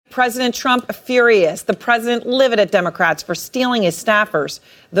President Trump furious. The president livid at Democrats for stealing his staffers.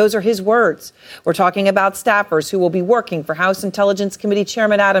 Those are his words. We're talking about staffers who will be working for House Intelligence Committee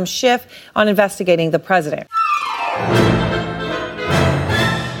Chairman Adam Schiff on investigating the president.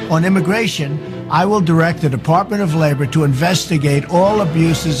 On immigration, I will direct the Department of Labor to investigate all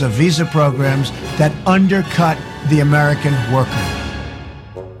abuses of visa programs that undercut the American worker.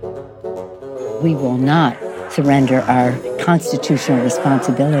 We will not surrender our constitutional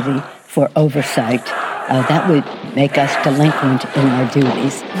responsibility for oversight. That would make us delinquent in our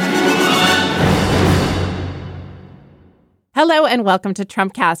duties. Hello and welcome to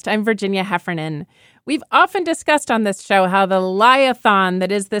Trumpcast. I'm Virginia Heffernan. We've often discussed on this show how the lie-a-thon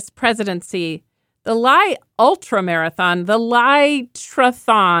that is this presidency, the lie ultramarathon, the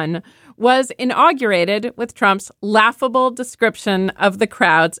lie-trathon, was inaugurated with Trump's laughable description of the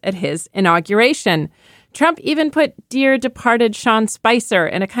crowds at his inauguration. Trump even put dear departed Sean Spicer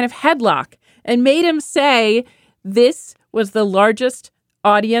in a kind of headlock and made him say this was the largest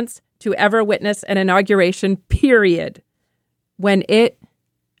audience to ever witness an inauguration, period, when it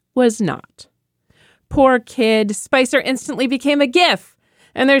was not. Poor kid. Spicer instantly became a GIF.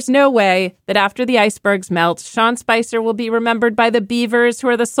 And there's no way that after the icebergs melt, Sean Spicer will be remembered by the beavers who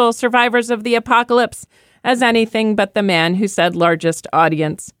are the sole survivors of the apocalypse as anything but the man who said largest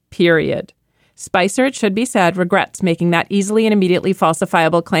audience, period. Spicer, it should be said, regrets making that easily and immediately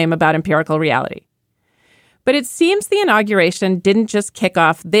falsifiable claim about empirical reality. But it seems the inauguration didn't just kick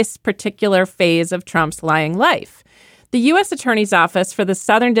off this particular phase of Trump's lying life. The U.S. Attorney's Office for the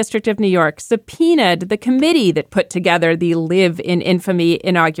Southern District of New York subpoenaed the committee that put together the Live in Infamy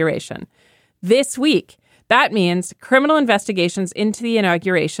inauguration. This week, that means criminal investigations into the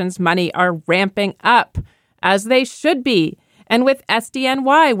inauguration's money are ramping up, as they should be. And with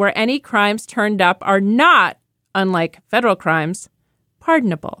SDNY, where any crimes turned up are not, unlike federal crimes,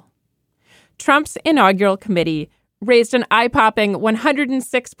 pardonable. Trump's inaugural committee raised an eye-popping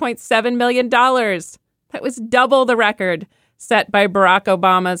 $106.7 million. That was double the record set by Barack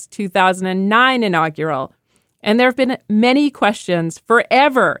Obama's 2009 inaugural. And there have been many questions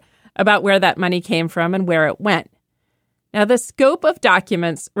forever about where that money came from and where it went. Now, the scope of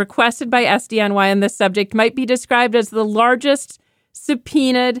documents requested by SDNY on this subject might be described as the largest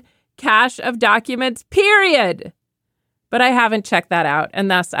subpoenaed cache of documents, period. But I haven't checked that out,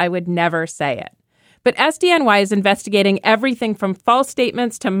 and thus I would never say it. But SDNY is investigating everything from false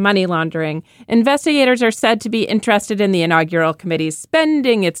statements to money laundering. Investigators are said to be interested in the inaugural committee's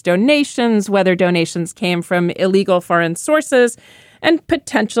spending, its donations, whether donations came from illegal foreign sources, and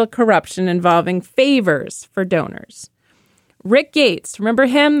potential corruption involving favors for donors. Rick Gates, remember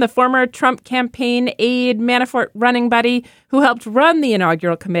him, the former Trump campaign aide, Manafort running buddy, who helped run the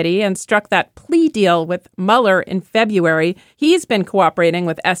inaugural committee and struck that plea deal with Mueller in February. He's been cooperating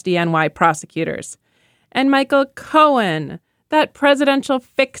with SDNY prosecutors. And Michael Cohen, that presidential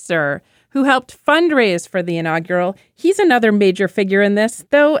fixer who helped fundraise for the inaugural, he's another major figure in this,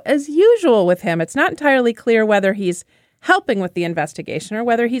 though, as usual with him, it's not entirely clear whether he's helping with the investigation or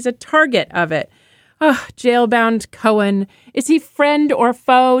whether he's a target of it. Oh, jail-bound Cohen. Is he friend or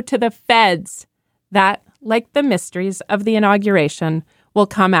foe to the feds? That, like the mysteries of the inauguration, will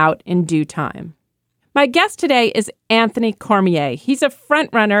come out in due time. My guest today is Anthony Cormier. He's a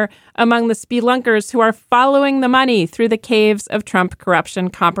frontrunner among the spelunkers who are following the money through the caves of Trump corruption,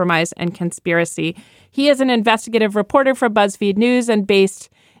 compromise, and conspiracy. He is an investigative reporter for BuzzFeed News and based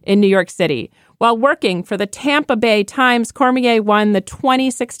in New York City. While working for the Tampa Bay Times, Cormier won the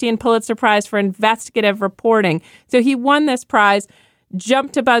 2016 Pulitzer Prize for investigative reporting. So he won this prize,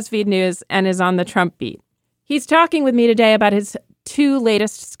 jumped to BuzzFeed News, and is on the Trump beat. He's talking with me today about his two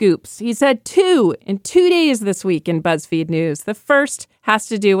latest scoops. He said two in 2 days this week in BuzzFeed News. The first has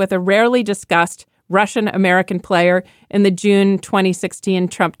to do with a rarely discussed Russian-American player in the June 2016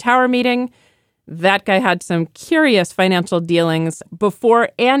 Trump Tower meeting. That guy had some curious financial dealings before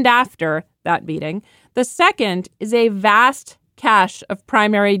and after that meeting. The second is a vast cache of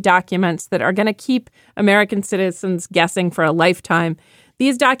primary documents that are going to keep American citizens guessing for a lifetime.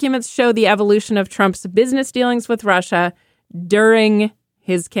 These documents show the evolution of Trump's business dealings with Russia during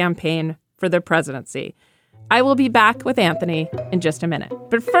his campaign for the presidency. I will be back with Anthony in just a minute.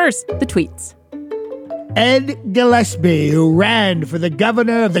 But first, the tweets. Ed Gillespie, who ran for the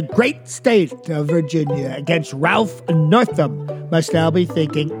governor of the great state of Virginia against Ralph Northam, must now be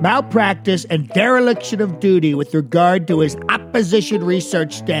thinking malpractice and dereliction of duty with regard to his opposition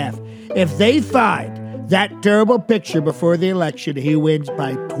research staff. If they find that terrible picture before the election, he wins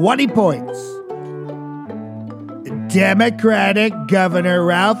by 20 points. Democratic Governor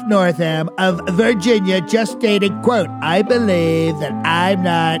Ralph Northam of Virginia just stated, quote, "I believe that I'm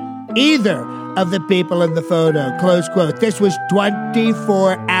not either of the people in the photo," close quote. This was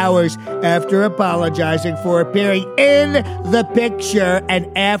 24 hours after apologizing for appearing in the picture and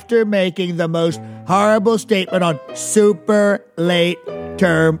after making the most horrible statement on super late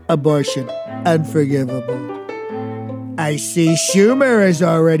term abortion. Unforgivable. I see Schumer is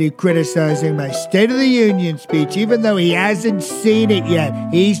already criticizing my State of the Union speech, even though he hasn't seen it yet.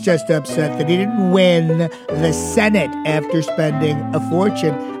 He's just upset that he didn't win the Senate after spending a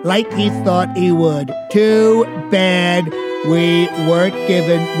fortune like he thought he would. Too bad we weren't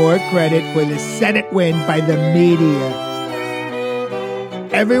given more credit for the Senate win by the media.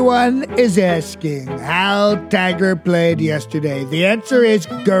 Everyone is asking how Tiger played yesterday. The answer is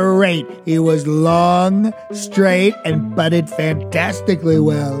great. He was long, straight, and putted fantastically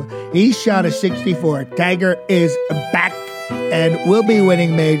well. He shot a 64. Tiger is back and will be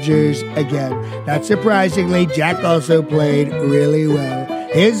winning majors again. Not surprisingly, Jack also played really well.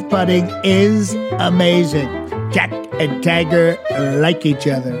 His putting is amazing. Jack and Tiger like each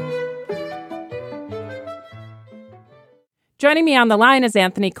other. Joining me on the line is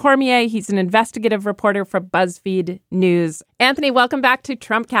Anthony Cormier. He's an investigative reporter for BuzzFeed News. Anthony, welcome back to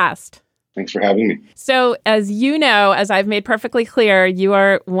Trumpcast. Thanks for having me. So, as you know, as I've made perfectly clear, you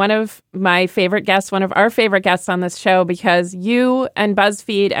are one of my favorite guests, one of our favorite guests on this show, because you and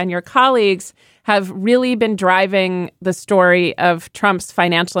BuzzFeed and your colleagues have really been driving the story of Trump's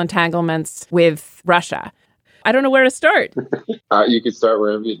financial entanglements with Russia. I don't know where to start. You could start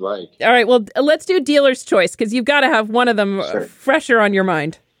wherever you'd like. All right, well, let's do dealer's choice, because you've got to have one of them fresher on your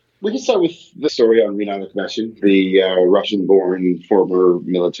mind. We can start with the story on Rina Akhmetshin, the Russian-born former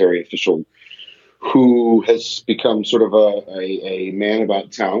military official who has become sort of a man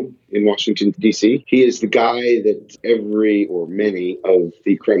about town in Washington, D.C. He is the guy that many of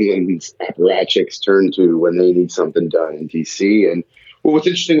the Kremlin's apparatchiks turn to when they need something done in D.C. And well, what's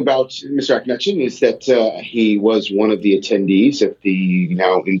interesting about Mr. Akhmetshin is that he was one of the attendees at the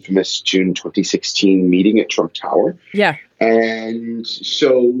now infamous June 2016 meeting at Trump Tower. Yeah. And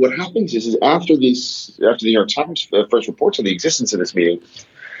so what happens is after the New York Times first reports on the existence of this meeting,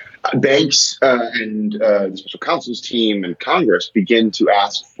 banks and the special counsel's team and Congress begin to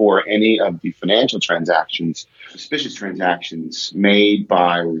ask for any of the financial transactions, suspicious transactions made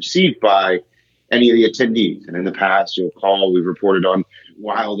by or received by any of the attendees. And in the past, you'll recall, we've reported on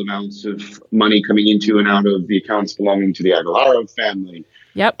wild amounts of money coming into and out of the accounts belonging to the Agalarov family,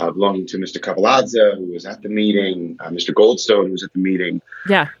 belonging to Mr. Kaveladze, who was at the meeting, Mr. Goldstone, who was at the meeting.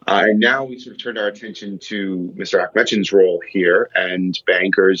 Yeah. And now we sort of turned our attention to Mr. Akhmetshin's role here, and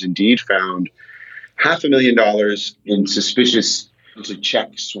bankers indeed found $500,000 in suspicious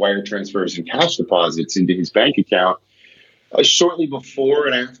checks, wire transfers, and cash deposits into his bank account. Shortly before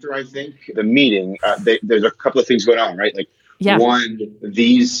and after, I think, the meeting, there's a couple of things going on, right? One,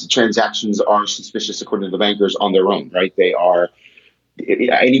 these transactions are suspicious according to the bankers on their own, right? They are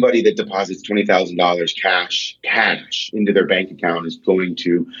anybody that deposits $20,000 cash into their bank account is going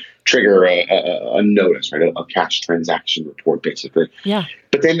to trigger a notice, right? A cash transaction report, basically. Yeah.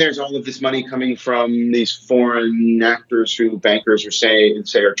 But then there's all of this money coming from these foreign actors who bankers are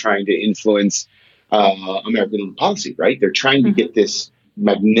trying to influence American policy, right? They're trying to get this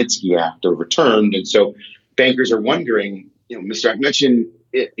Magnitsky Act overturned. And so bankers are wondering, Mr. Akhmetshin,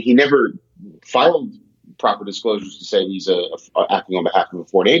 he never filed proper disclosures to say he's acting on behalf of a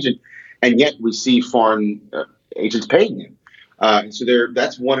foreign agent. And yet we see foreign agents paying him. And so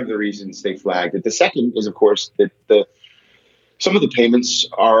that's one of the reasons they flagged it. The second is, of course, that some of the payments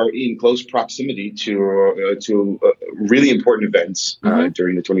are in close proximity to really important events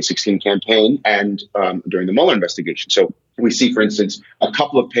during the 2016 campaign and during the Mueller investigation. So we see, for instance, a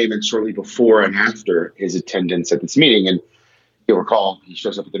couple of payments shortly before and after his attendance at this meeting. And you'll recall, he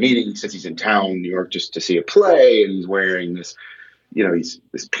shows up at the meeting. He says he's in town, New York, just to see a play. And he's wearing this,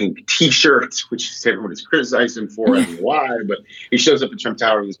 this pink T-shirt, which everyone has criticized him for. I don't know why, but he shows up at Trump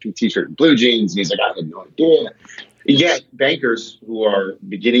Tower with this pink T-shirt and blue jeans. And he's like, I had no idea. Yet bankers who are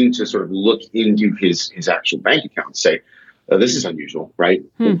beginning to sort of look into his actual bank account say, this is unusual, right?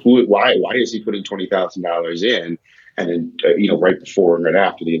 Why is he putting $20,000 in? And then, right before and right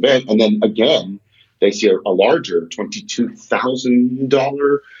after the event. And then again, they see a larger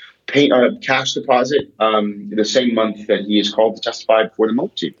 $22,000 cash deposit the same month that he is called to testify before the Mueller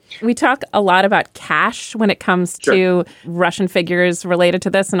team. We talk a lot about cash when it comes to Russian figures related to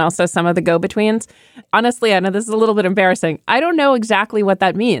this and also some of the go-betweens. Honestly, I know this is a little bit embarrassing. I don't know exactly what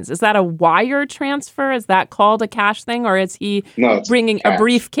that means. Is that a wire transfer? Is that called a cash thing? Or is he bringing a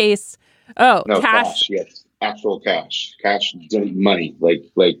briefcase? Oh, no, cash. Yes. actual cash, money,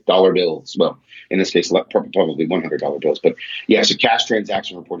 like dollar bills. Well, in this case, probably $100 bills. But yeah, so cash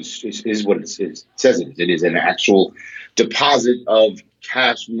transaction report is what it is. It says it is. It is an actual deposit of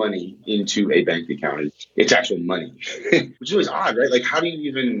cash money into a bank account. It's actual money, which is always odd, right? Like, how do you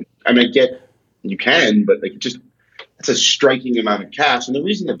even? I mean, I get you can, but like, it's a striking amount of cash. And the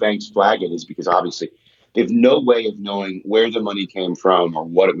reason the banks flag it is because obviously they have no way of knowing where the money came from or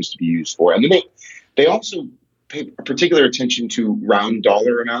what it was to be used for. And then they also pay particular attention to round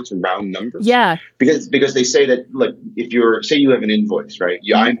dollar amounts and round numbers. Yeah. Because they say that, like, if say you have an invoice, right?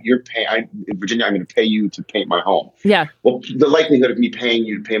 Yeah, in Virginia, I'm going to pay you to paint my home. Yeah. Well, the likelihood of me paying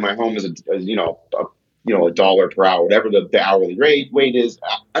you to paint my home is $1 per hour, whatever the hourly rate is.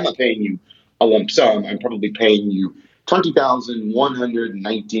 I'm not paying you a lump sum. I'm probably paying you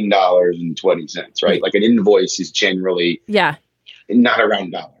 $20,119.20, right? Like, an invoice is generally not a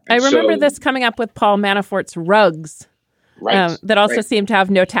round dollar. And I remember this coming up with Paul Manafort's rugs. Right. That also seem to have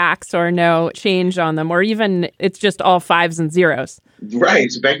no tax or no change on them, or even it's just all fives and zeros.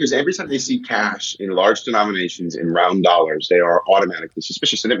 Right. So bankers, every time they see cash in large denominations in round dollars, they are automatically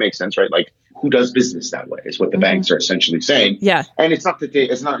suspicious. And it makes sense, right? Like, who does business that way is what the banks are essentially saying. Yeah. And it's not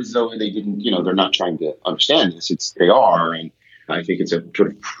as though they didn't, they're not trying to understand this. They are. And I think it's a sort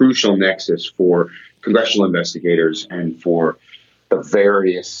of crucial nexus for congressional investigators and for the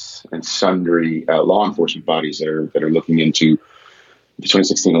various and sundry law enforcement bodies that are looking into the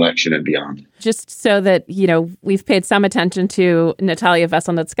 2016 election and beyond. Just so that, we've paid some attention to Natalia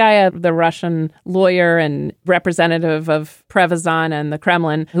Veselnitskaya, the Russian lawyer and representative of Prevezon and the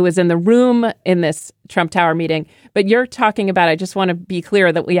Kremlin, who was in the room in this Trump Tower meeting. But you're talking about, I just want to be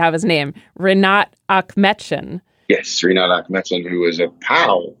clear that we have his name, Rinat Akhmetshin. Yes, Rinat Akhmetshin, who is a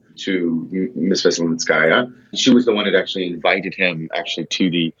pal to Ms. Veselnitskaya. She was the one that actually invited him to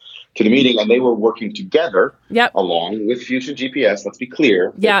the meeting, and they were working together along with Fusion GPS. Let's be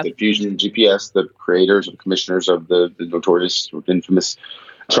clear. The Fusion GPS, the creators and commissioners of the notorious, infamous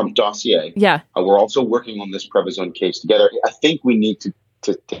Trump dossier, we're also working on this Prevezon case together. I think we need to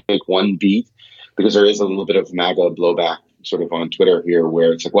take one beat, because there is a little bit of MAGA blowback sort of on Twitter here,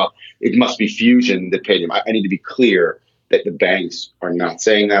 where it's like, well, it must be Fusion that paid him. I need to be clear that the banks are not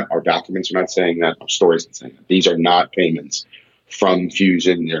saying that, our documents are not saying that, our stories are not saying that. These are not payments from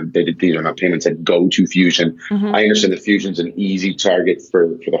Fusion. These are not payments that go to Fusion. Mm-hmm. I understand that Fusion's an easy target for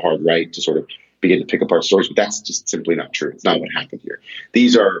the hard right to sort of begin to pick apart stories, but that's just simply not true. It's not what happened here.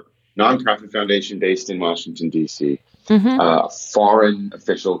 These are nonprofit foundation based in Washington, D.C., a foreign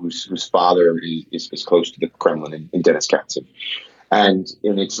official whose father is close to the Kremlin in Denis Katsev. And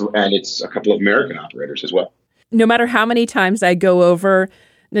it's a couple of American operators as well. No matter how many times I go over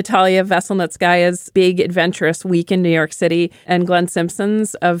Natalia Veselnitskaya's big adventurous week in New York City and Glenn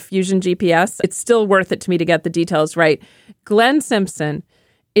Simpson's of Fusion GPS, it's still worth it to me to get the details right. Glenn Simpson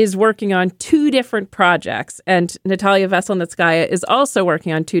is working on 2 different projects, and Natalia Veselnitskaya is also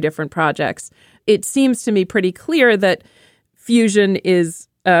working on 2 different projects. It seems to me pretty clear that Fusion is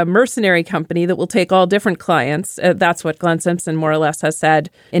a mercenary company that will take all different clients. That's what Glenn Simpson more or less has said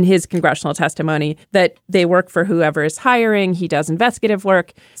in his congressional testimony, that they work for whoever is hiring. He does investigative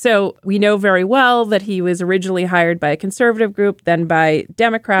work. So we know very well that he was originally hired by a conservative group, then by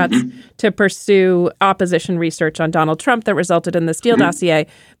Democrats to pursue opposition research on Donald Trump that resulted in the Steele dossier.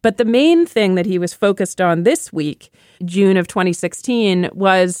 But the main thing that he was focused on this week, June of 2016,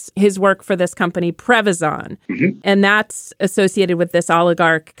 was his work for this company, Prevezon. And that's associated with this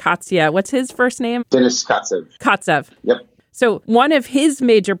oligarch, Katsia. What's his first name? Denis Katsev. Katsev. Yep. So one of his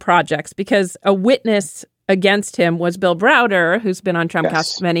major projects, because a witness against him was Bill Browder, who's been on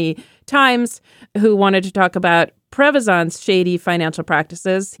Trumpcast many times, who wanted to talk about Prevezon's shady financial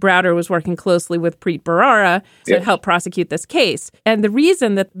practices. Browder was working closely with Preet Bharara to help prosecute this case. And the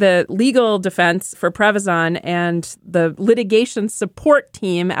reason that the legal defense for Prevezon and the litigation support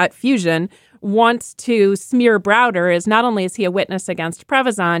team at Fusion wants to smear Browder is not only is he a witness against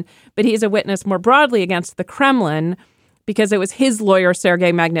Prevezon, but he's a witness more broadly against the Kremlin, because it was his lawyer,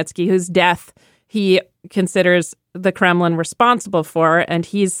 Sergei Magnitsky, whose death he considers the Kremlin responsible for, and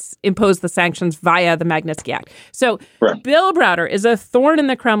he's imposed the sanctions via the Magnitsky Act. So Bill Browder is a thorn in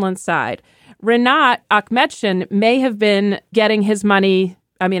the Kremlin side. Rinat Akhmetshin may have been getting his money.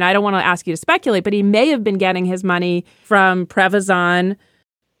 I mean, I don't want to ask you to speculate, but he may have been getting his money from Prevezon.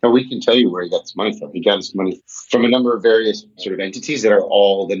 No, we can tell you where he got his money from. He got his money from a number of various sort of entities that are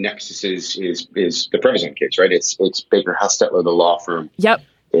all the nexus is the Prevezon case, right? It's Baker Hostetler, the law firm. Yep.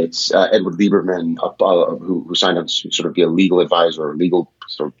 It's Edward Lieberman, who signed on to sort of be a legal advisor or legal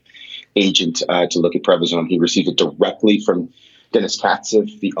sort of agent to look at Prevezon. He received it directly from Dennis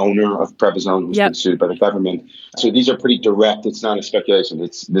Katzev, the owner of Previzone, who's been sued by the government. So these are pretty direct. It's not a speculation.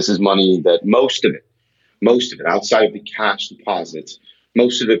 This is money that most of it, outside of the cash deposits,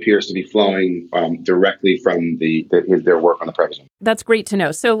 most of it appears to be flowing directly from their work on the Previzone. That's great to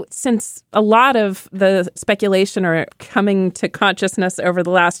know. So since a lot of the speculation or coming to consciousness over the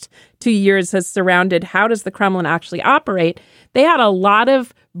last 2 years has surrounded how does the Kremlin actually operate, they had a lot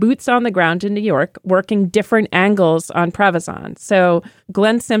of boots on the ground in New York working different angles on Previzone. So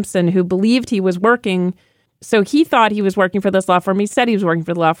Glenn Simpson, who believed he was working, so he thought he was working for this law firm. He said he was working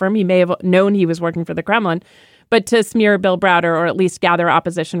for the law firm. He may have known he was working for the Kremlin, but to smear Bill Browder or at least gather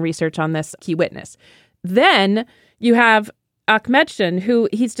opposition research on this key witness. Then you have Akhmetshin, who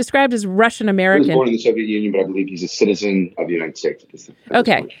he's described as Russian-American. He was born in the Soviet Union, but I believe he's a citizen of the United States at this time.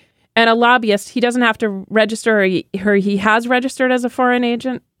 Okay. And a lobbyist, he doesn't have to register, or he has registered as a foreign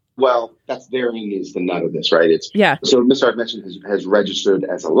agent? Well, that's therein is the nut of this, right? So Mr. Akhmetshin has registered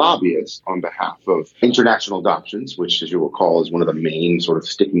as a lobbyist on behalf of international adoptions, which, as you recall, is one of the main sort of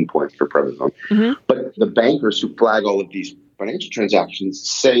sticking points for Previzone. Mm-hmm. But the bankers who flag all of these financial transactions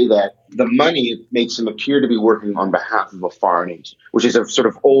say that the money makes him appear to be working on behalf of a foreign agent, which is a sort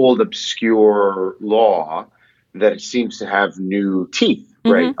of old, obscure law that seems to have new teeth.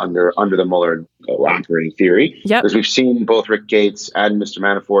 Right, under the Mueller operating theory. Because we've seen both Rick Gates and Mr.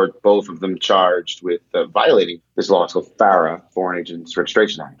 Manafort, both of them charged with violating this law. It's called FARA, Foreign Agents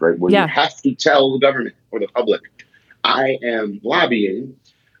Registration Act, right? Where you have to tell the government or the public, I am lobbying,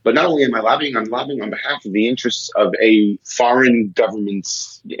 but not only am I lobbying, I'm lobbying on behalf of the interests of a foreign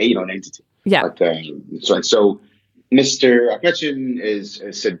government's, an entity. Yeah. So Mr. Akhmetshin has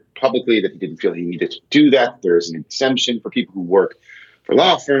said publicly that he didn't feel he needed to do that. There is an exemption for people who work for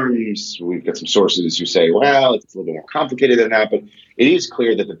law firms. We've got some sources who say, well, it's a little bit more complicated than that. But it is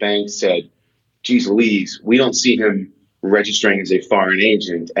clear that the bank said, geez Louise, we don't see him registering as a foreign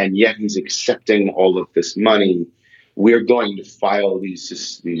agent, and yet he's accepting all of this money. We're going to file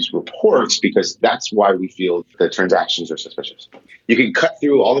these reports because that's why we feel the transactions are suspicious. You can cut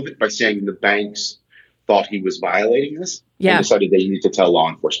through all of it by saying the banks thought he was violating this and decided they need to tell law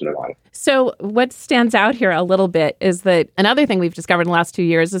enforcement about it. So what stands out here a little bit is that another thing we've discovered in the last 2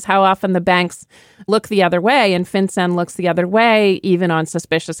 years is how often the banks look the other way, and FinCEN looks the other way, even on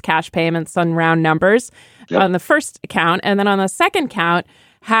suspicious cash payments on round numbers on the first count. And then on the second count,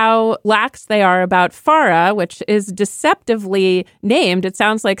 how lax they are about FARA, which is deceptively named. It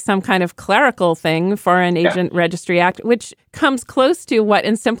sounds like some kind of clerical thing, Foreign Agent Registry Act, which comes close to what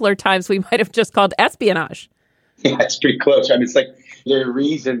in simpler times we might have just called espionage. Yeah, it's pretty close. I mean, it's like the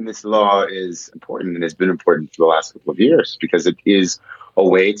reason this law is important and has been important for the last couple of years, because it is a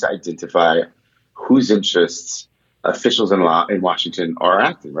way to identify whose interests officials in Washington are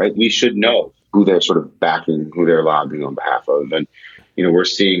acting, right? We should know who they're sort of backing, who they're lobbying on behalf of. And we're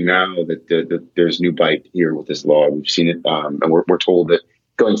seeing now that there's new bite here with this law. We've seen it, and we're told that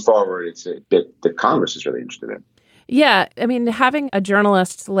going forward, it's a bit that Congress is really interested in. Yeah, I mean, having a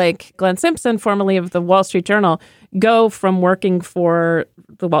journalist like Glenn Simpson, formerly of the Wall Street Journal, go from working for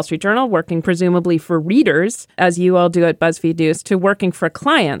the Wall Street Journal, working presumably for readers, as you all do at BuzzFeed News, to working for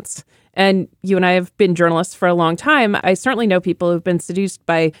clients. And you and I have been journalists for a long time. I certainly know people who've been seduced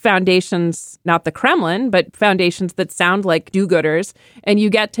by foundations, not the Kremlin, but foundations that sound like do-gooders. And you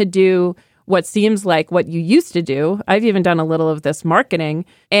get to do what seems like what you used to do. I've even done a little of this marketing,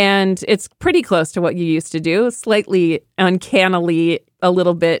 and it's pretty close to what you used to do, slightly uncannily, a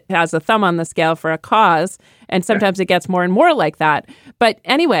little bit has a thumb on the scale for a cause, and sometimes it gets more and more like that. But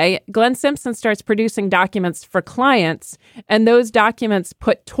anyway, Glenn Simpson starts producing documents for clients, and those documents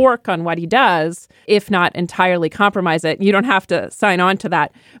put torque on what he does, if not entirely compromise it. You don't have to sign on to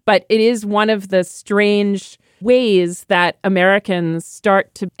that, but it is one of the strange ways that Americans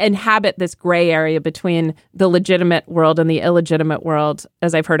start to inhabit this gray area between the legitimate world and the illegitimate world,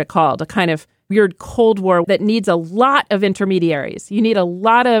 as I've heard it called, a kind of weird Cold War that needs a lot of intermediaries. You need a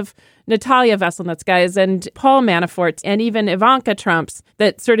lot of Natalia Veselnitskayas and Paul Manaforts and even Ivanka Trumps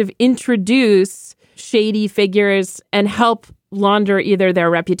that sort of introduce shady figures and help launder either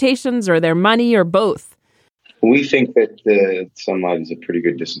their reputations or their money or both. We think that the sunlight is a pretty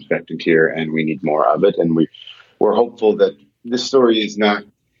good disinfectant here, and we need more of it. And we're hopeful that this story is not,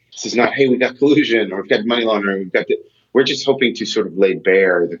 hey, we've got collusion or we've got money laundering. We're just hoping to sort of lay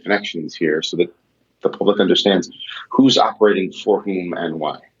bare the connections here so that the public understands who's operating for whom and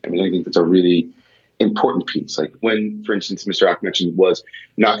why. I mean, I think that's a really important piece. Like when, for instance, Mr. Akhmetshin was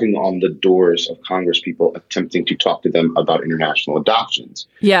knocking on the doors of Congress people attempting to talk to them about international adoptions.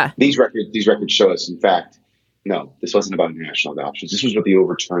 Yeah. These records show us, in fact, no, this wasn't about international adoptions. This was about the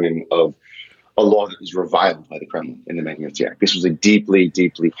overturning of a law that was reviled by the Kremlin in the Magnitsky Act. This was a deeply,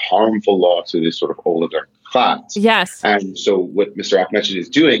 deeply harmful law to this sort of oligarch class. Yes. And so what Mr. Ahmadinejad is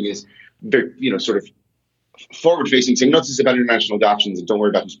doing is, sort of forward-facing, saying, no, this is about international adoptions, and don't worry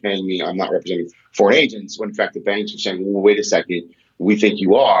about who's paying me. I'm not representing foreign agents. When in fact, the banks are saying, well, wait a second, we think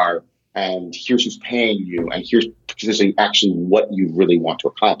you are, and here's who's paying you, and here's potentially actually what you really want to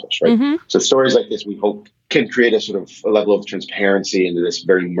accomplish, right? Mm-hmm. So stories like this, we hope, can create a sort of a level of transparency into this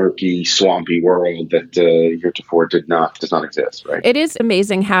very murky, swampy world that heretofore does not exist, right? It is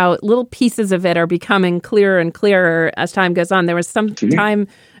amazing how little pieces of it are becoming clearer and clearer as time goes on. There was some time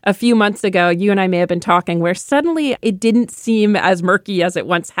a few months ago, you and I may have been talking, where suddenly it didn't seem as murky as it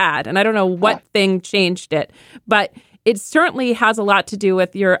once had. And I don't know what thing changed it, but it certainly has a lot to do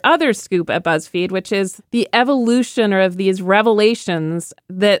with your other scoop at BuzzFeed, which is the evolution of these revelations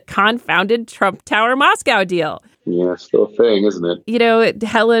that confounded Trump Tower Moscow deal. Yeah, it's still a thing, isn't it? You know,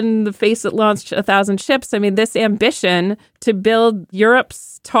 Helen, the face that launched 1,000 ships. I mean, this ambition to build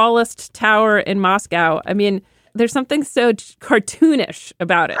Europe's tallest tower in Moscow. I mean, there's something so cartoonish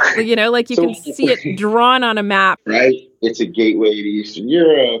about it. You know, like you can see it drawn on a map. Right? It's a gateway to Eastern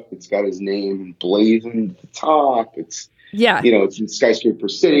Europe. It's got his name blazoned at the top. It's, it's in Skyscraper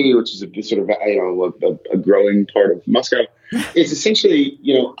City, which is a sort of, a growing part of Moscow. It's essentially,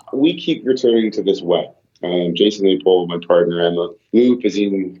 we keep returning to this well. Jason Leopold, my partner, Emma Loop,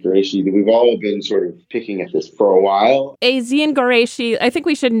 Azim Qureshi, we've all been sort of picking at this for a while. Azim Qureshi, I think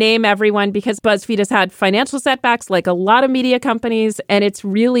we should name everyone because BuzzFeed has had financial setbacks like a lot of media companies, and it's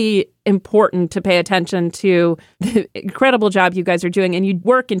really important to pay attention to the incredible job you guys are doing, and you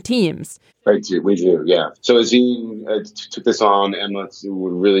work in teams. Right, we do, yeah. So Azim took this on. Emma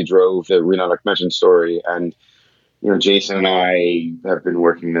really drove the Rena mentioned story, and Jason and I have been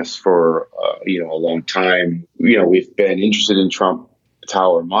working this for, a long time. We've been interested in Trump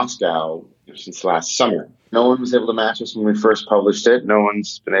Tower Moscow since last summer. No one was able to match us when we first published it. No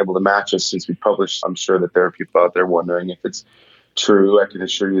one's been able to match us since we published. I'm sure that there are people out there wondering if it's true. I can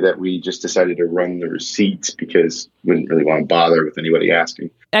assure you that we just decided to run the receipts because we didn't really want to bother with anybody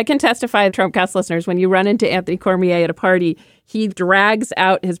asking. I can testify to Trumpcast listeners, when you run into Anthony Cormier at a party, he drags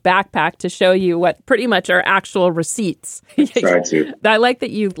out his backpack to show you what pretty much are actual receipts. Try to. I like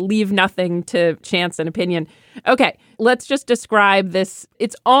that you leave nothing to chance and opinion. Okay, let's just describe this.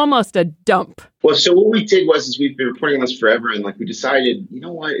 It's almost a dump. Well, so what we did was we've been reporting on this forever, and we decided, you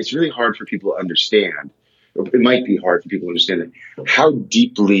know what, it's really hard for people to understand. It might be hard for people to understand how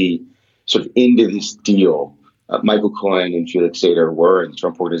deeply sort of into this deal Michael Cohen and Felix Sater were, and the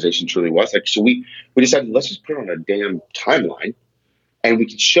Trump Organization truly was. So we decided, let's just put it on a damn timeline, and we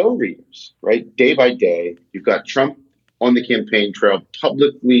could show readers, right, day by day. You've got Trump on the campaign trail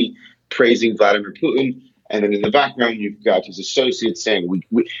publicly praising Vladimir Putin, and then in the background you've got his associates saying,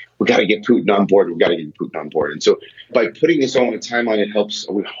 we got to get Putin on board. We got to get Putin on board. And so by putting this all on a timeline, it helps.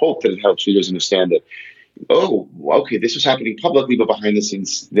 We hope that it helps readers understand that. Oh, okay, this was happening publicly, but behind the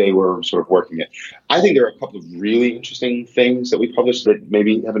scenes, they were sort of working it. I think there are a couple of really interesting things that we published that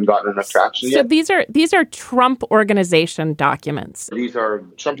maybe haven't gotten enough traction yet. So these are Trump Organization documents. These are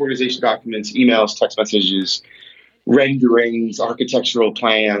Trump Organization documents, emails, text messages, renderings, architectural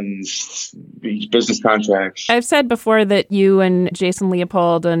plans, business contracts. I've said before that you and Jason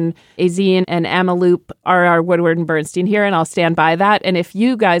Leopold and Azim and Emma Loop are our Woodward and Bernstein here, and I'll stand by that. And if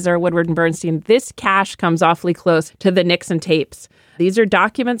you guys are Woodward and Bernstein, this cache comes awfully close to the Nixon tapes. These are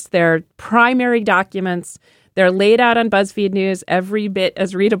documents. They're primary documents. They're laid out on BuzzFeed News, every bit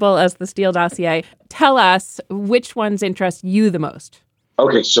as readable as the Steele dossier. Tell us which ones interest you the most.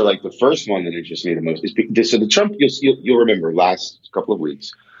 Okay, so the first one that interests me the most is the Trump. You'll remember last couple of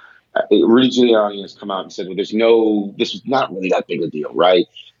weeks, Rudy Giuliani has come out and said, "Well, this was not really that big a deal, right?"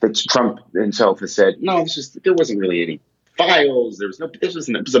 That Trump himself has said, "No, there wasn't really any files. There was no.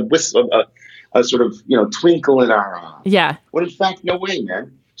 It was a whistle, a sort of twinkle in our eye." Yeah. When in fact, no way,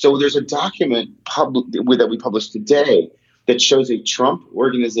 man. So there's a document that we published today that shows a Trump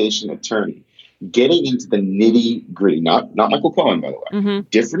Organization attorney getting into the nitty-gritty, not Michael Cohen, by the way,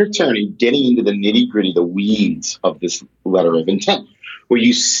 different attorney getting into the nitty-gritty, the weeds of this letter of intent, where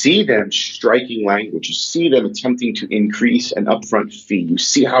you see them striking language, you see them attempting to increase an upfront fee, you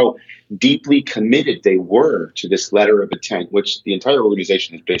see how deeply committed they were to this letter of intent, which the entire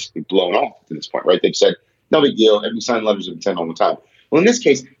organization has basically blown off to this point, right? They've said, no big deal, we sign letters of intent all the time. Well, in this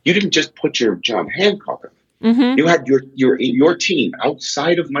case, you didn't just put your John Hancock on it. You had your team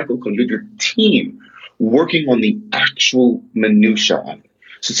outside of Michael Cohen, you had your team working on the actual minutia of it.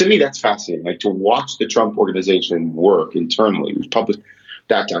 So to me, that's fascinating. To watch the Trump Organization work internally. We've published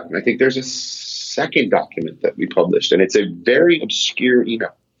that document. I think there's a second document that we published, and it's a very obscure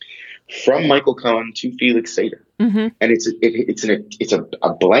email from Michael Cohen to Felix Sater. Mm-hmm. And it's a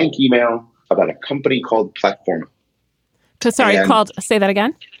blank email about a company called Platforma. Say that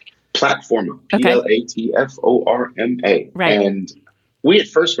again? Platforma. Okay. Platforma. Right. And we at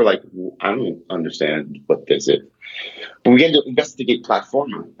first were like, I don't understand what this is. But we began to investigate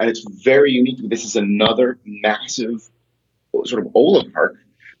Platforma, and it's very unique. This is another massive sort of oligarch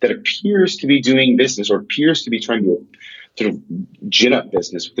that appears to be doing business or appears to be trying to sort of gin up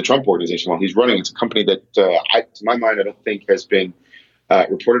business with the Trump organization while he's running. It's a company that, to my mind, I don't think has been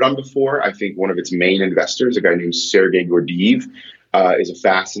reported on before. I think one of its main investors, a guy named Sergey Gordeev, is a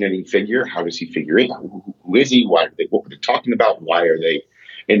fascinating figure. How does he figure in? Who is he? What were they talking about? Why are they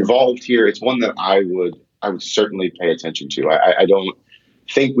involved here? It's one that I would certainly pay attention to. I don't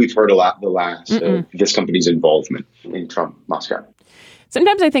think we've heard a lot the last this company's involvement in Trump Moscow.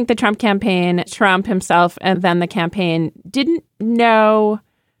 Sometimes I think the Trump campaign, Trump himself, and then the campaign didn't know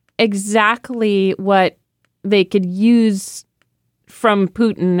exactly what they could use from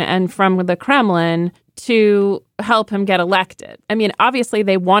Putin and from the Kremlin to help him get elected. I mean, obviously,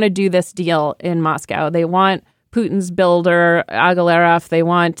 they want to do this deal in Moscow. They want Putin's builder, Agalarov. They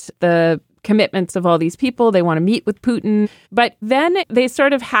want the commitments of all these people. They want to meet with Putin. But then they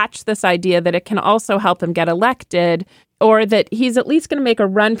sort of hatch this idea that it can also help him get elected, or that he's at least going to make a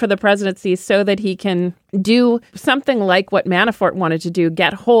run for the presidency so that he can do something like what Manafort wanted to do,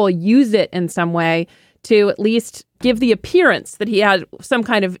 get whole, use it in some way to at least give the appearance that he had some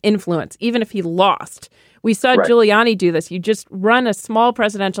kind of influence, even if he lost. We saw Giuliani do this. You just run a small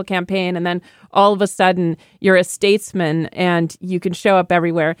presidential campaign, and then all of a sudden you're a statesman and you can show up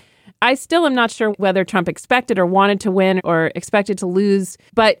everywhere. I still am not sure whether Trump expected or wanted to win or expected to lose.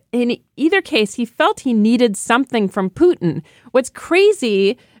 But in either case, he felt he needed something from Putin. What's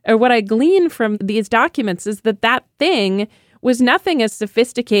crazy, or what I glean from these documents, is that thing was nothing as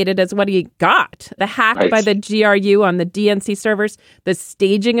sophisticated as what he got. The hack by the GRU on the DNC servers, the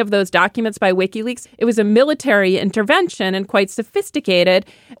staging of those documents by WikiLeaks. It was a military intervention and quite sophisticated,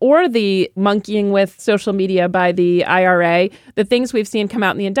 or the monkeying with social media by the IRA, the things we've seen come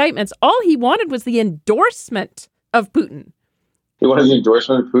out in the indictments. All he wanted was the endorsement of Putin. He wanted the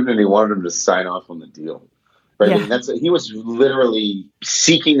endorsement of Putin, and he wanted him to sign off on the deal. Right? Yeah. I mean, he was literally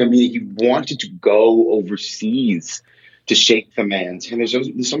seeking a meeting. He wanted to go overseas to shake the man's hand.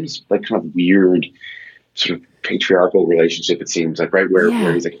 There's some like kind of weird sort of patriarchal relationship, it seems like, right? Where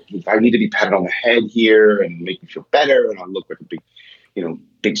he's like, I need to be patted on the head here and make me feel better, and I'll look like a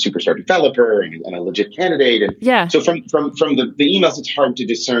big superstar developer and a legit candidate. And so from the emails, it's hard to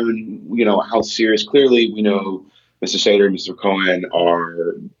discern, how serious. Clearly, we know Mr. Sater and Mr. Cohen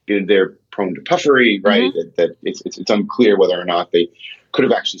they're prone to puffery, right? Mm-hmm. That it's unclear whether or not they could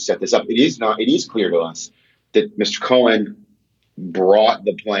have actually set this up. It is clear to us that Mr. Cohen brought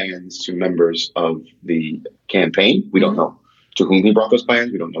the plans to members of the campaign. We don't know to whom he brought those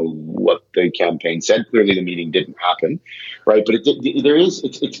plans. We don't know what the campaign said. Clearly, the meeting didn't happen, right? But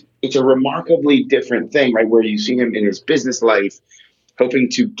it's a remarkably different thing, right? Where you see him in his business life, hoping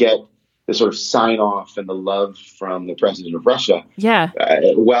to get the sort of sign off and the love from the president of Russia. Yeah.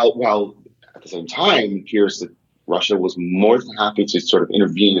 While at the same time, it appears that Russia was more than happy to sort of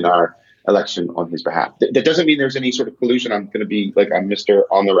intervene in our election on his behalf. That doesn't mean there's any sort of collusion. I'm going to be like, I'm Mr.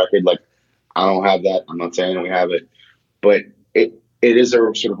 on the record, like, I don't have that. I'm not saying we have it, but it is a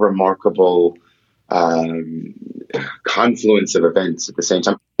sort of remarkable confluence of events at the same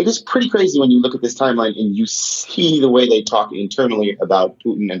time. It is pretty crazy when you look at this timeline and you see the way they talk internally about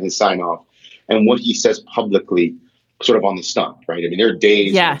Putin and his sign off and what he says publicly sort of on the stump, right? I mean, there are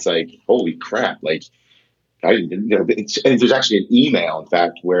days when it's like, holy crap, like, and there's actually an email, in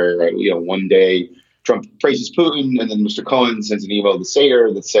fact, where one day Trump praises Putin, and then Mr. Cohen sends an email to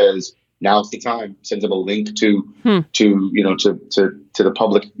Sater that says, "Now's the time." Sends him a link to the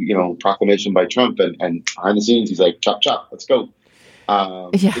public proclamation by Trump, and behind the scenes he's like, "Chop chop, let's go."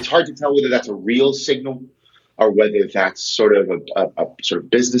 It's hard to tell whether that's a real signal or whether that's sort of a sort of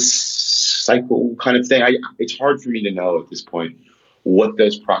business cycle kind of thing. It's hard for me to know at this point what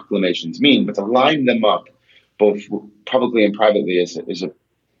those proclamations mean, but to line them up both publicly and privately is a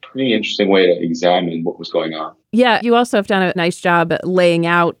pretty interesting way to examine what was going on. Yeah, you also have done a nice job at laying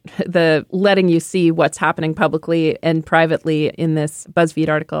out letting you see what's happening publicly and privately in this BuzzFeed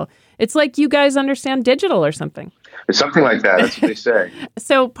article. It's like you guys understand digital or something. It's something like that. That's what they say.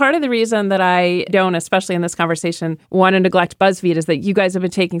 So part of the reason that I don't, especially in this conversation, want to neglect BuzzFeed is that you guys have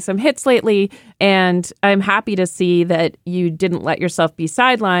been taking some hits lately, and I'm happy to see that you didn't let yourself be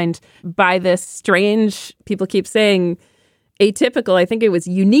sidelined by this strange, people keep saying, atypical, I think it was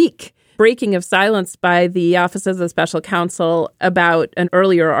unique breaking of silence by the Office of the Special Counsel about an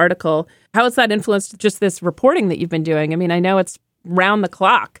earlier article. How has that influenced just this reporting that you've been doing? I mean, I know it's round the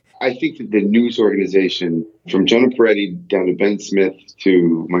clock. I think that the news organization, from Jonah Peretti down to Ben Smith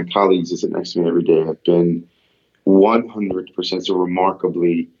to my colleagues that sit next to me every day, have been 100% a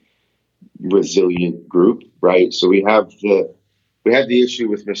remarkably resilient group, right? So we have the issue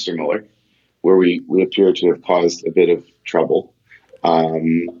with Mr. Mueller, where we appear to have caused a bit of trouble.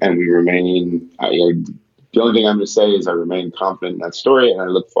 And we remain, the only thing I'm going to say is I remain confident in that story, and I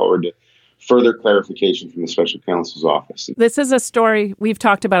look forward to further clarification from the special counsel's office. This is a story we've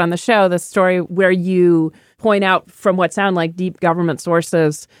talked about on the show, the story where you point out from what sound like deep government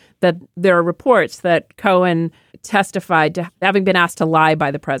sources that there are reports that Cohen testified to having been asked to lie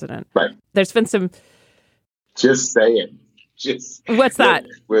by the president. Right. There's been some... Just saying. What's that?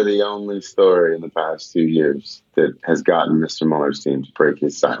 We're the only story in the past 2 years that has gotten Mr. Mueller's team to break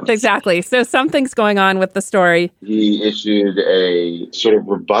his silence. Exactly. So something's going on with the story. He issued a sort of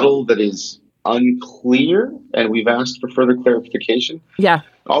rebuttal that is unclear, and we've asked for further clarification. Yeah.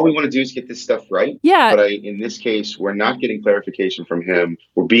 All we want to do is get this stuff right. Yeah. But in this case, we're not getting clarification from him.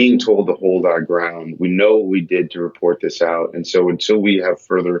 We're being told to hold our ground. We know what we did to report this out. And so until we have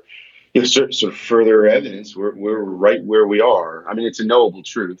further sort of further evidence, we're right where we are. I mean, it's a knowable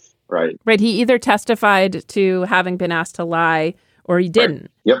truth, right? Right. He either testified to having been asked to lie or he didn't. Right.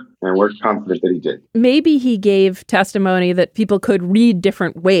 Yep. And we're confident that he did. Maybe he gave testimony that people could read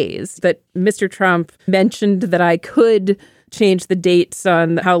different ways, that Mr. Trump mentioned that I could change the dates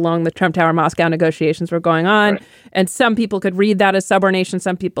on how long the Trump Tower Moscow negotiations were going on. Right. And some people could read that as subordination,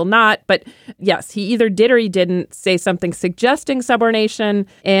 some people not. But yes, he either did or he didn't say something suggesting subordination,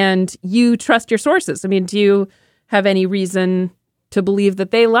 and you trust your sources. I mean, do you have any reason to believe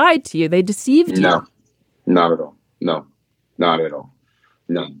that they lied to you? They deceived you? No, not at all. No, not at all.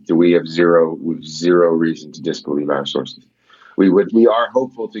 No, we have zero reason to disbelieve our sources. We are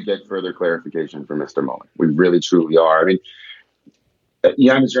hopeful to get further clarification from Mr. Mueller. We really, truly are. I mean,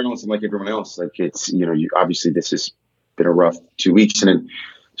 I'm a journalist. I'm like everyone else. Like it's, obviously this has been a rough 2 weeks, and then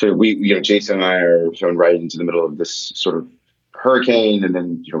so Jason and I are thrown right into the middle of this sort of hurricane, and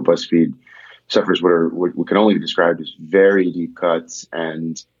then BuzzFeed suffers what can only be described as very deep cuts.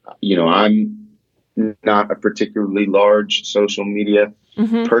 And I'm not a particularly large social media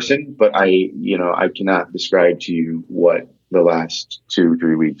person, but I cannot describe to you what the last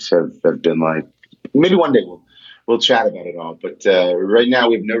 2-3 weeks have been like. Maybe one day we'll chat about it all. But right now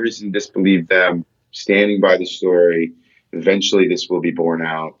we have no reason to disbelieve them. Standing by the story. Eventually this will be borne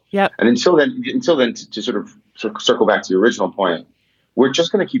out. Yep. And until then, to sort of circle back to the original point, we're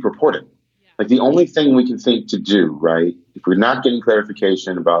just going to keep reporting. Like the only thing we can think to do, right? If we're not getting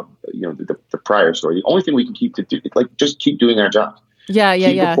clarification about the prior story, the only thing we can keep to do is just keep doing our job.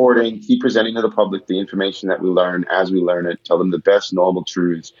 Keep reporting, keep presenting to the public the information that we learn as we learn it, tell them the best normal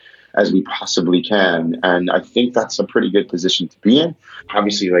truths as we possibly can. And I think that's a pretty good position to be in.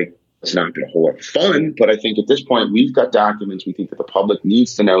 Obviously, it's not been a whole lot of fun, but I think at this point we've got documents. We think that the public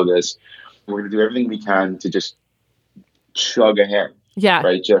needs to know this. We're going to do everything we can to just chug ahead. Yeah.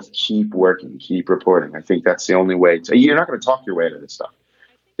 Right. Just keep working, keep reporting. I think that's the only way. You're not going to talk your way out of this stuff.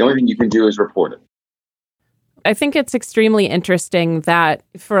 The only thing you can do is report it. I think it's extremely interesting that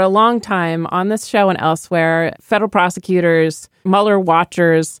for a long time on this show and elsewhere, federal prosecutors, Mueller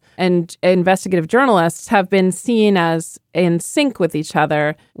watchers, and investigative journalists have been seen as in sync with each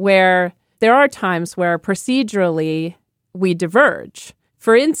other, where there are times where procedurally we diverge.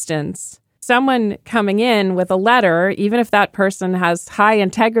 For instance, someone coming in with a letter, even if that person has high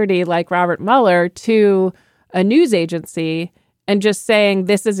integrity like Robert Mueller, to a news agency and just saying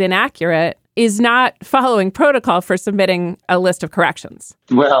this is inaccurate is not following protocol for submitting a list of corrections.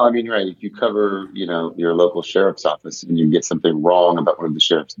 Well, I mean, right. If you cover, your local sheriff's office and you get something wrong about one of the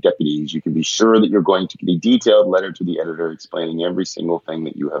sheriff's deputies, you can be sure that you're going to get a detailed letter to the editor explaining every single thing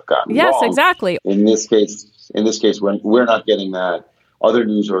that you have gotten wrong. Yes, exactly. In this case, we're not getting that. Other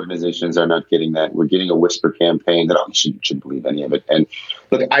news organizations are not getting that. We're getting a whisper campaign that I shouldn't believe any of it. And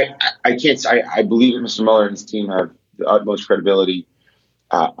look, I believe that Mr. Mueller and his team have the utmost credibility.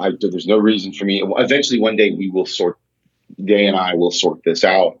 There's no reason for me. Eventually, one day they and I will sort this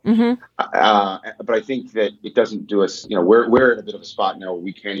out. Mm-hmm. But I think that it doesn't do us. We're in a bit of a spot now where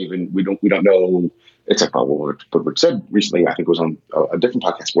we don't know. It's like what Woodward said recently. I think it was on a different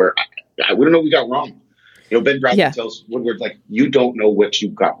podcast where we don't know what we got wrong. Ben Bradley tells Woodward, you don't know what you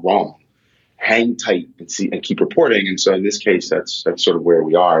got wrong. Hang tight and keep reporting. And so in this case, that's sort of where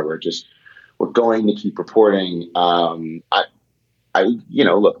we are. We're going to keep reporting.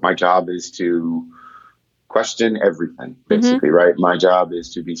 Look, my job is to question everything, basically, right? My job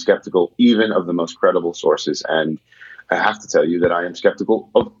is to be skeptical even of the most credible sources. And I have to tell you that I am skeptical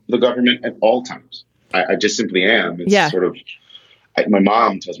of the government at all times. I just simply am. It's sort of, my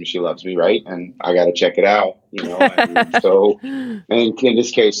mom tells me she loves me, right? And I got to check it out, And so, and in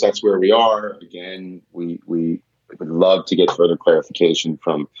this case, that's where we are. Again, we would love to get further clarification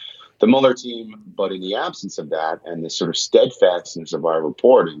from the Mueller team, but in the absence of that and the sort of steadfastness of our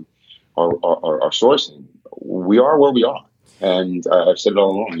reporting, our sourcing, we are where we are. And I've said it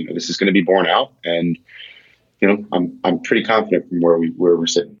all along, this is going to be borne out. And, I'm pretty confident from where we're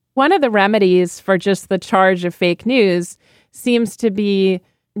sitting. One of the remedies for just the charge of fake news seems to be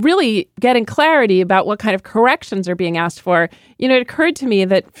really getting clarity about what kind of corrections are being asked for. It occurred to me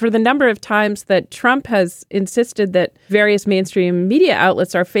that for the number of times that Trump has insisted that various mainstream media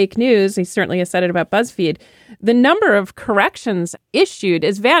outlets are fake news, he certainly has said it about BuzzFeed, the number of corrections issued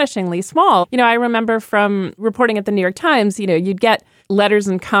is vanishingly small. I remember from reporting at the New York Times, you'd get letters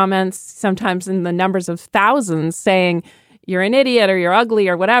and comments, sometimes in the numbers of thousands, saying, you're an idiot or you're ugly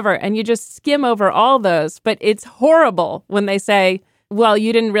or whatever, and you just skim over all those. But it's horrible when they say, well,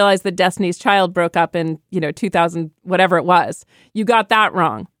 you didn't realize that Destiny's Child broke up in, 2000, whatever it was. You got that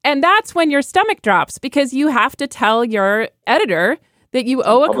wrong. And that's when your stomach drops, because you have to tell your editor that you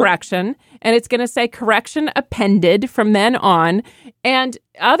owe a correction, and it's going to say correction appended from then on. And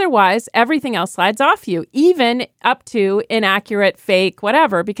otherwise, everything else slides off you, even up to inaccurate, fake,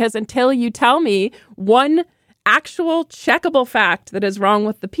 whatever, because until you tell me one actual checkable fact that is wrong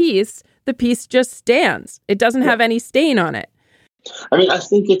with the piece just stands. It doesn't have any stain on it. I mean, I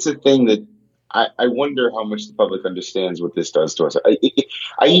think it's a thing that I wonder how much the public understands what this does to us.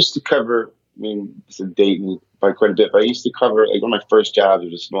 I used to cover, it's a dating by quite a bit, but I used to cover, one of my first jobs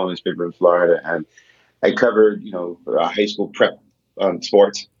was a small newspaper in Florida, and I covered, high school prep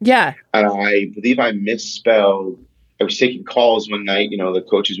sports. Yeah. And I believe I misspelled. I was taking calls one night, the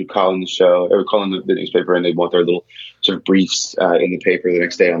coaches would call in the show, or call in the newspaper, and they'd want their little sort of briefs in the paper the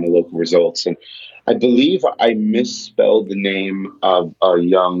next day on the local results. And I believe I misspelled the name of a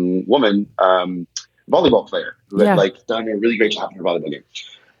young woman, volleyball player, who had done a really great job in her volleyball game.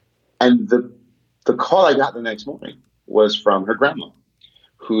 And the call I got the next morning was from her grandma,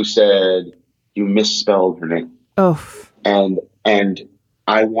 who said, you misspelled her name. Oh. And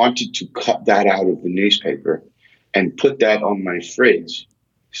I wanted to cut that out of the newspaper and put that on my fridge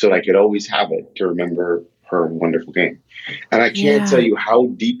so that I could always have it to remember her wonderful game. And I can't tell you how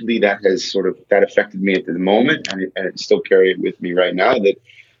deeply that has that affected me at the moment, and it still carries it with me right now, that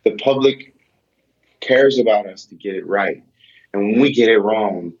the public cares about us to get it right. And when we get it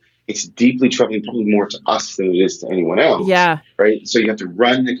wrong, it's deeply troubling, probably more to us than it is to anyone else. Yeah. Right? So you have to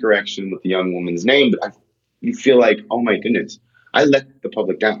run the correction with the young woman's name, but you feel like, oh my goodness, I let the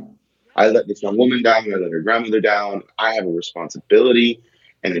public down. I let this young woman down. I let her grandmother down. I have a responsibility,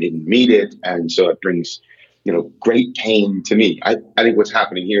 and I didn't meet it. And so it brings, great pain to me. I think what's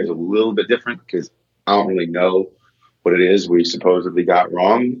happening here is a little bit different because I don't really know what it is we supposedly got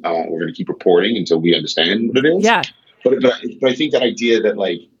wrong. We're going to keep reporting until we understand what it is. Yeah. But I think that idea that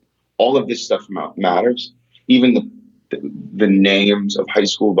all of this stuff matters, even the names of high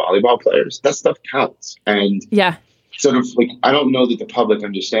school volleyball players, that stuff counts. And sort of I don't know that the public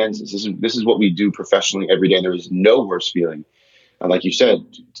understands this. This is what we do professionally every day. And there is no worse feeling, like you said,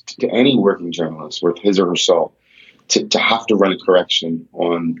 to any working journalist worth his or her salt, to have to run a correction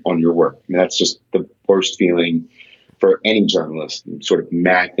on your work. I mean, that's just the worst feeling for any journalist, sort of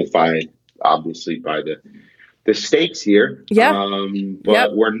magnified, obviously, by the stakes here. Yeah.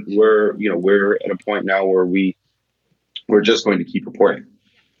 But we're at a point now where we're just going to keep reporting.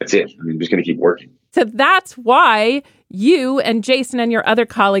 That's it. I mean, we're just going to keep working. So that's why you and Jason and your other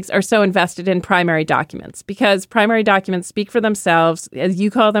colleagues are so invested in primary documents, because primary documents speak for themselves, as you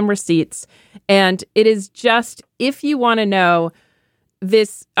call them, receipts. And it is just, if you want to know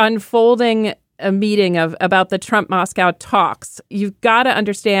this unfolding a meeting about the Trump-Moscow talks, you've got to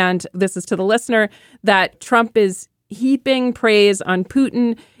understand, this is to the listener, that Trump is heaping praise on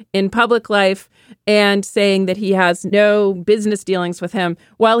Putin in public life and saying that he has no business dealings with him,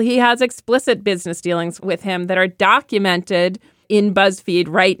 while he has explicit business dealings with him that are documented in BuzzFeed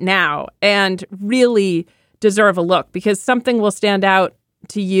right now and really deserve a look, because something will stand out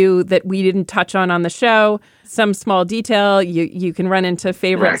to you that we didn't touch on the show, some small detail. You can run into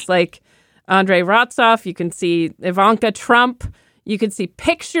favorites like Andrei Ratsov. You can see Ivanka Trump. You can see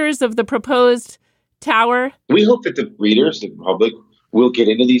pictures of the proposed tower. We hope that the readers, the public, will get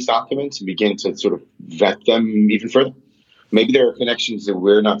into these documents and begin to sort of vet them even further. Maybe there are connections that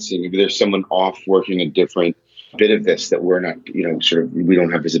we're not seeing. Maybe there's someone off working a different bit of this that we're not, we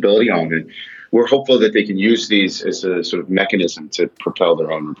don't have visibility on. And we're hopeful that they can use these as a sort of mechanism to propel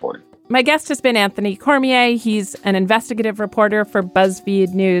their own reporting. My guest has been Anthony Cormier. He's an investigative reporter for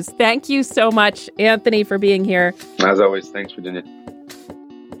BuzzFeed News. Thank you so much, Anthony, for being here. As always, thanks, Virginia.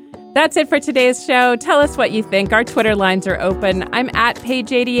 That's it for today's show. Tell us what you think. Our Twitter lines are open. I'm at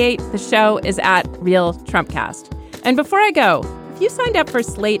Page88. The show is at Real Trumpcast. And before I go, have you signed up for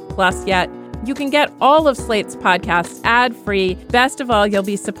Slate Plus yet? You can get all of Slate's podcasts ad-free. Best of all, you'll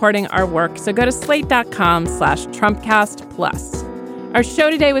be supporting our work. So go to slate.com/TrumpCast Plus. Our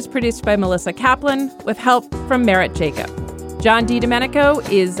show today was produced by Melissa Kaplan with help from Merritt Jacob. John DiDomenico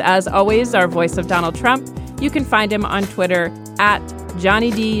is, as always, our voice of Donald Trump. You can find him on Twitter at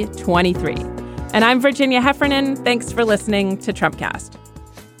JohnnyD23. And I'm Virginia Heffernan. Thanks for listening to Trumpcast.